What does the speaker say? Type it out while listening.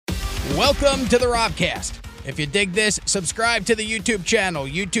Welcome to the Robcast. If you dig this, subscribe to the YouTube channel,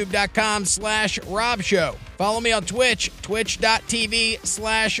 youtube.com/Rob Show. Follow me on Twitch,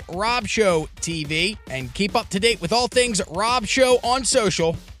 twitch.tv/Rob Show TV, and keep up to date with all things Rob Show on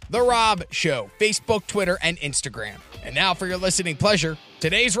social, The Rob Show, Facebook, Twitter, and Instagram. And now for your listening pleasure,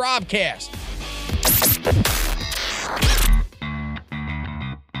 today's Robcast.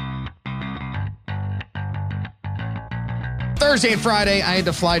 Thursday and Friday, I had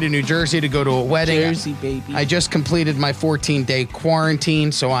to fly to New Jersey to go to a wedding. Jersey, baby. I just completed my 14-day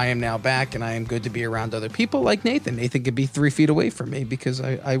quarantine, so I am now back, and I am good to be around other people like Nathan. Nathan could be 3 feet away from me because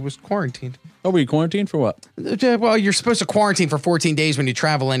I was quarantined. Oh, were you quarantined for what? Well, you're supposed to quarantine for 14 days when you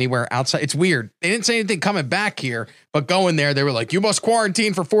travel anywhere outside. It's weird. They didn't say anything coming back here, but going there, they were like, you must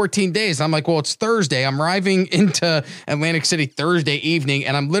quarantine for 14 days. I'm like, well, it's Thursday. I'm arriving into Atlantic City Thursday evening,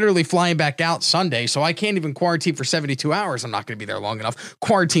 and I'm literally flying back out Sunday, so I can't even quarantine for 72 hours. I'm not going to be there long enough.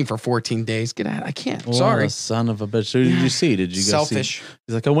 Quarantine for 14 days. Get out. I can't. Oh, Sorry. Son of a bitch. Who did you see? Did you go Selfish. see?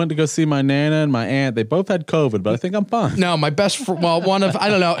 He's like, I went to go see my Nana and my aunt. They both had COVID, but I think I'm fine. No, my best one of, I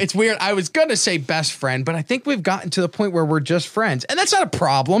don't know. It's weird. I was going to say best friend, but I think we've gotten to the point where we're just friends. And that's not a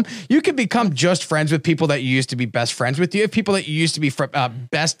problem. You can become just friends with people that you used to be best friends with. You have people that you used to be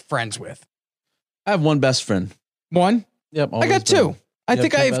best friends with. I have one best friend. One? Yep. I got two. I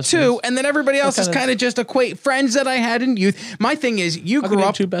think I have two, friends? and then everybody else is kind of just friends that I had in youth. My thing is, you grew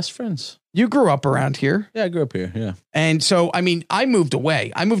up two best friends. You grew up around here. Yeah, I grew up here. Yeah. And so, I mean, I moved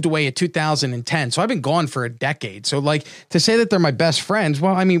away. I moved away in 2010. So I've been gone for a decade. So like to say that they're my best friends,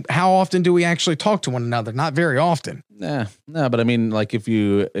 well, I mean, how often do we actually talk to one another? Not very often. No, but I mean, like if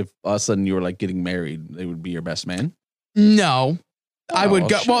all of a sudden you were like getting married, they would be your best man. No. I would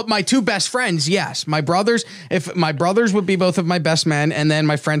go. Shit. Well, my two best friends, yes. My brothers, if my brothers would be both of my best men, and then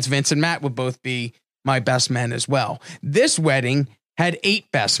my friends Vince and Matt would both be my best men as well. This wedding had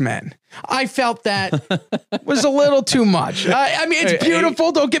 8 best men. I felt that was a little too much. I mean, it's beautiful.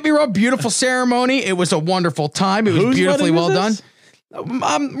 8. Don't get me wrong. Beautiful ceremony. It was a wonderful time. It was beautifully well done.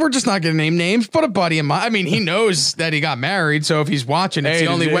 We're just not going to name names, but a buddy of mine. I mean, he knows that he got married, so if he's watching, it's the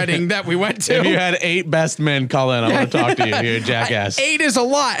only wedding that we went to. If you had 8 best men call in, I want to talk to you. You're a jackass. 8 is a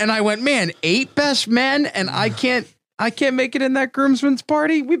lot, and I went, man, 8 best men, and I can't make it in that groomsman's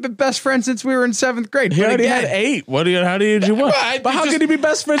party. We've been best friends since we were in 7th grade. He already had 8. How did you want? But how could he be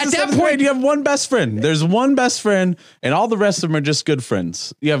best friends in 7th grade? You have one best friend. There's one best friend, and all the rest of them are just good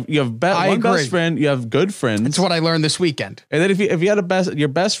friends. You have one best friend. You have good friends. That's what I learned this weekend. And then if you had your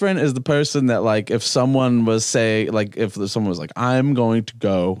best friend is the person that like if someone was if someone was like, I'm going to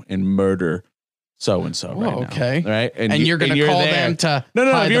go and murder so and so right okay. now, right? And you're going to call them to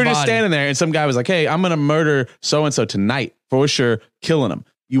no. If you were just standing there and some guy was like, "Hey, I'm going to murder so and so tonight for sure, killing him,"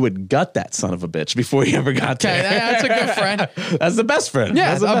 you would gut that son of a bitch before he ever got there. That's a good friend. That's the best friend.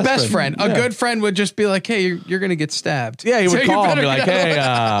 Yeah, a best friend. Yeah. A good friend would just be like, "Hey, you're going to get stabbed." Yeah, he would call and be like,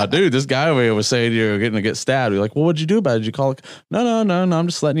 "Hey, dude, this guy over here was saying you're going to get stabbed." You're like, "Well, what'd you do about it? Did you call?" No. I'm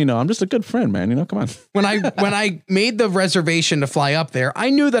just letting you know. I'm just a good friend, man. You know, come on. When I made the reservation to fly up there,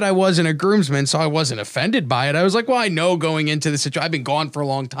 I knew that I wasn't a groomsman, so I wasn't offended by it. I was like, well, I know going into the situation, I've been gone for a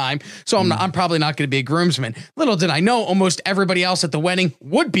long time, so I'm probably not going to be a groomsman. Little did I know, almost everybody else at the wedding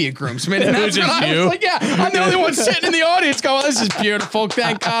would be a groomsman. And that's just I was like, yeah, I'm the only one sitting in the audience going, this is beautiful.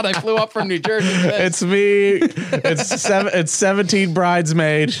 Thank God I flew up from New Jersey. It's me. It's 17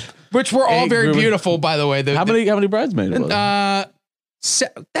 bridesmaids. Which were all very beautiful, by the way. How many bridesmaids?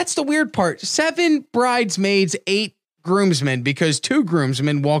 That's the weird part. 7 bridesmaids, 8 groomsmen, because 2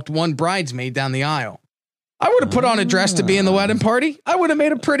 groomsmen walked 1 bridesmaid down the aisle. I would have put on a dress to be in the wedding party. I would have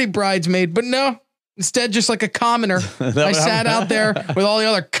made a pretty bridesmaid, but no. Instead, just like a commoner. I sat out there with all the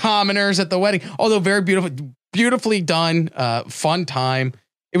other commoners at the wedding. Although very beautifully done, fun time.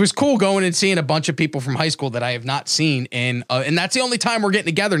 It was cool going and seeing a bunch of people from high school that I have not seen and that's the only time we're getting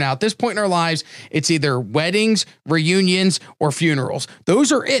together now. At this point in our lives, it's either weddings, reunions, or funerals.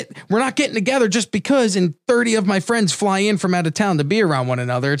 Those are it. We're not getting together just because 30 of my friends fly in from out of town to be around one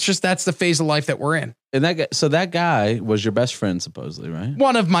another. It's just that's the phase of life that we're in. And that guy was your best friend, supposedly, right?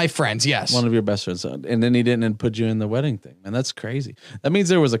 One of my friends, yes. One of your best friends. And then he didn't put you in the wedding thing. Man, that's crazy. That means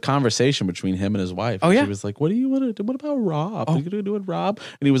there was a conversation between him and his wife. Oh, yeah? She was like, what do you want to do? What about Rob? Are you going to do it, Rob?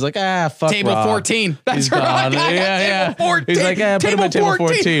 And he was like, fuck Table Rob. 14. That's He's right. Yeah. Table 14. He's like, put him at table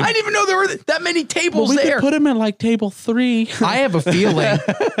 14. I didn't even know there were that many tables we there. Could put him at like table 3. I have a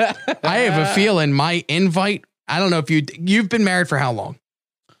feeling my invite, I don't know if you've been married for how long?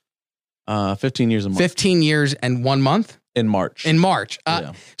 15 years a month. 15 years and 1 month? In March.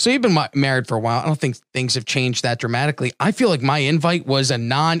 So you've been married for a while. I don't think things have changed that dramatically. I feel like my invite was a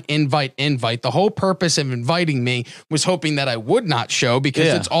non-invite invite. The whole purpose of inviting me was hoping that I would not show because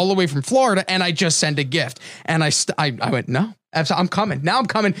it's all the way from Florida and I just send a gift. And I went, no, I'm coming. Now I'm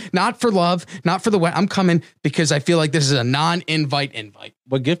coming, not for love, not for the wedding. I'm coming because I feel like this is a non-invite invite.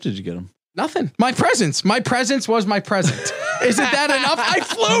 What gift did you get him? Nothing. My presence was my present. Isn't that enough? I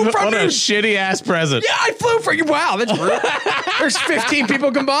flew from What a shitty ass present. Yeah, I flew for you. Wow, that's rude. There's 15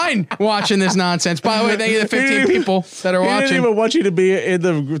 people combined watching this nonsense. By the way, thank you to the 15 people that are watching. He didn't even want you to be in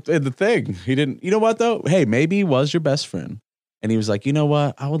the thing. He didn't. You know what though? Hey, maybe he was your best friend, and he was like, you know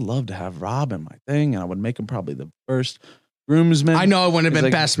what? I would love to have Rob in my thing, and I would make him probably the first groomsman. I know it wouldn't have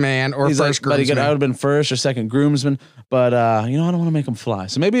been best man or first groomsman. I would have been first or second groomsman, but I don't want to make him fly.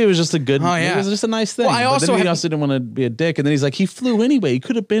 So maybe it was just a good. It was just a nice thing. Well, he also didn't want to be a dick, and then he's like, he flew anyway. He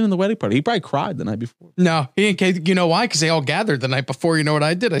could have been in the wedding party. He probably cried the night before. No, he didn't. You know why? Because they all gathered the night before. You know what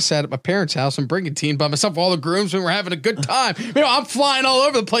I did? I sat at my parents' house in Brigantine by myself. All the groomsmen were having a good time. I'm flying all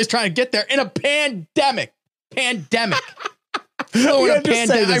over the place trying to get there in a pandemic. This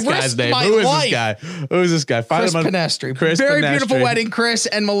guy's name. Who is this guy? Chris Pinestri. Very beautiful wedding, Chris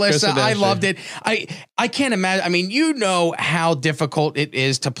and Melissa. I loved it. I can't imagine. I mean, you know how difficult it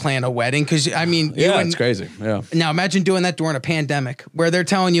is to plan a wedding because I mean, it's crazy. Yeah. Now imagine doing that during a pandemic where they're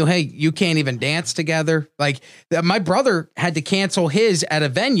telling you, hey, you can't even dance together. Like my brother had to cancel his at a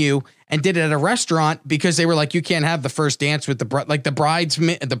venue and did it at a restaurant because they were like, you can't have the first dance with the bride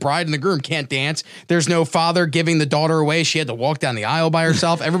and the groom can't dance. There's no father giving the daughter away. She had to walk down the aisle by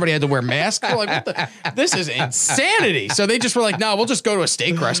herself. Everybody had to wear masks. They're like, this is insanity. So they just were like, no, we'll just go to a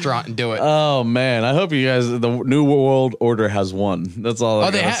steak restaurant and do it. Oh man. I hope you guys, the New World Order has won. That's all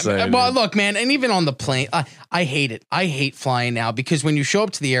I gotta say. Well, look, man. And even on the plane, I hate it. I hate flying now because when you show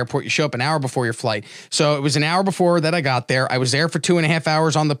up to the airport, you show up an hour before your flight. So it was an hour before that I got there. I was there for 2.5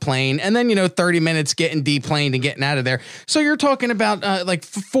 hours on the plane. And then, 30 minutes getting deplaned and getting out of there. So you're talking about like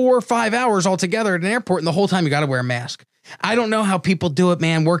 4 or 5 hours altogether at an airport. And the whole time you got to wear a mask. I don't know how people do it,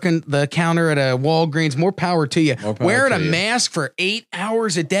 man. Working the counter at a Walgreens, more power to you. Wearing a mask for 8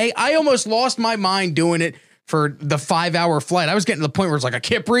 hours a day. I almost lost my mind doing it for the 5-hour flight. I was getting to the point where it's like, I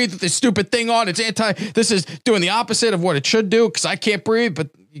can't breathe with this stupid thing on. This is doing the opposite of what it should do because I can't breathe,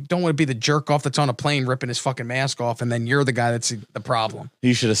 but you don't want to be the jerk off that's on a plane ripping his fucing mask off, and then you're the guy that's the problem.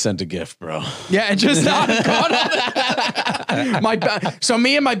 You should have sent a gift, bro. Yeah, and just not gone on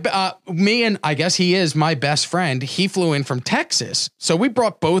me and I guess he is my best friend. He flew in from Texas, so we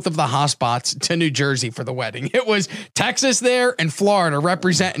brought both of the hotspots to New Jersey for the wedding. It was Texas there and Florida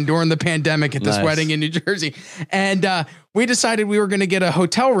representing during the pandemic at this wedding in New Jersey, and we decided we were going to get a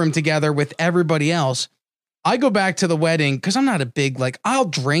hotel room together with everybody else. I go back to the wedding because I'm not a big, I'll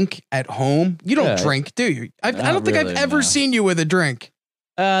drink at home. You don't drink, do you? I don't think I've ever seen you with a drink.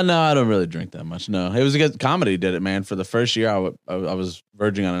 No, I don't really drink that much. No, it was against comedy did it, man. For the first year, I was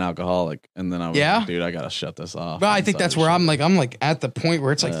verging on an alcoholic. And then I was like, dude, I got to shut this off. Well, I think that's where I'm at the point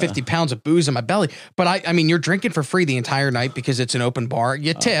where it's like 50 pounds of booze in my belly. But I mean, you're drinking for free the entire night because it's an open bar.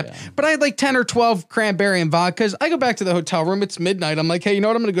 You tip. But I had like 10 or 12 cranberry and vodkas. I go back to the hotel room. It's midnight. I'm like, hey, you know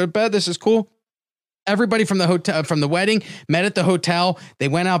what? I'm going to go to bed. This is cool. Everybody from the hotel, from the wedding, met at the hotel. They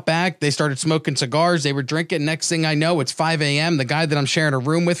went out back. They started smoking cigars. They were drinking. Next thing I know, it's 5 a.m. The guy that I'm sharing a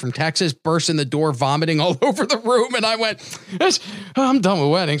room with from Texas burst in the door, vomiting all over the room. And I went, I'm done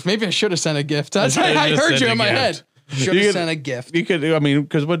with weddings. Maybe I should have sent a gift. I heard you in my head. Should have sent a gift. You could, I mean,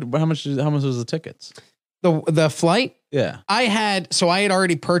 because how much was the tickets? The flight? Yeah. I had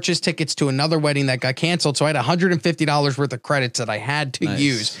already purchased tickets to another wedding that got canceled. So I had $150 worth of credits that I had to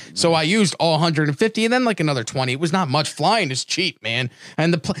use. So I used all 150 and then like another 20. It was not much. Flying is cheap, man.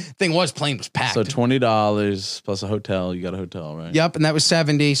 And the plane was packed. So $20 plus a hotel. You got a hotel, right? Yep. And that was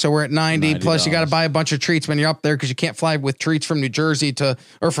 70. So we're at 90 plus you got to buy a bunch of treats when you're up there because you can't fly with treats from New Jersey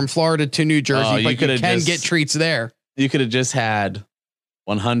or from Florida to New Jersey, but you can get treats there. You could have just had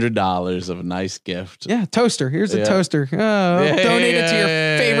 $100 of a nice gift. Yeah, toaster. Here's a toaster. Donate it to your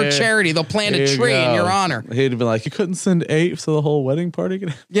favorite charity. They'll plant a tree in your honor. He'd be like, you couldn't send 8 to the whole wedding party?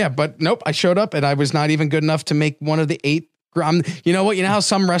 Yeah, but nope. I showed up and I was not even good enough to make one of the 8. You know what? You know how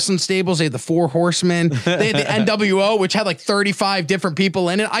some wrestling stables, they had the 4 horsemen, they had the NWO, which had like 35 different people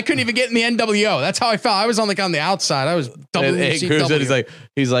in it. I couldn't even get in the NWO. That's how I felt. I was on the outside. I was WCW.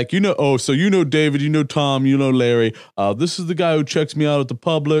 He's like, so David, Tom, Larry. This is the guy who checks me out at the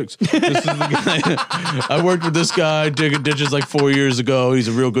Publix. This is the guy. I worked with this guy digging ditches like 4 years ago. He's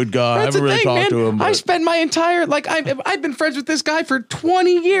a real good guy. I haven't really talked to him. But I spent my entire, I've been friends with this guy for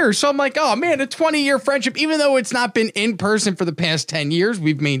 20 years. So I'm like, oh man, a 20-year friendship, even though it's not been in person person for the past 10 years.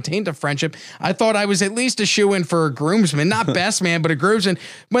 We've maintained a friendship. I thought I was at least a shoo-in for a groomsman, not best man, but a groomsman.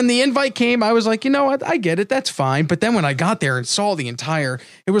 When the invite came, I was like, you know what? I get it. That's fine. But then when I got there and saw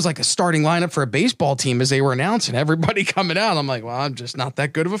it was like a starting lineup for a baseball team as they were announcing everybody coming out. I'm like, well, I'm just not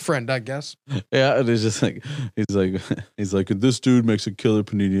that good of a friend, I guess. Yeah, and it's just like he's like this dude makes a killer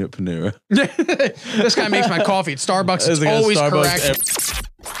panini at Panera. This guy makes my coffee at Starbucks. It's always correct.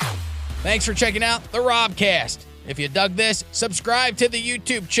 Thanks for checking out the Robcast. If you dug this, subscribe to the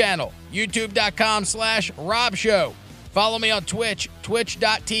YouTube channel, youtube.com/Rob Show. Follow me on Twitch,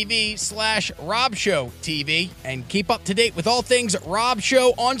 twitch.tv/RobShowTV, and keep up to date with all things Rob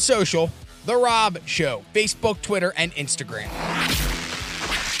Show on social, The Rob Show, Facebook, Twitter, and Instagram.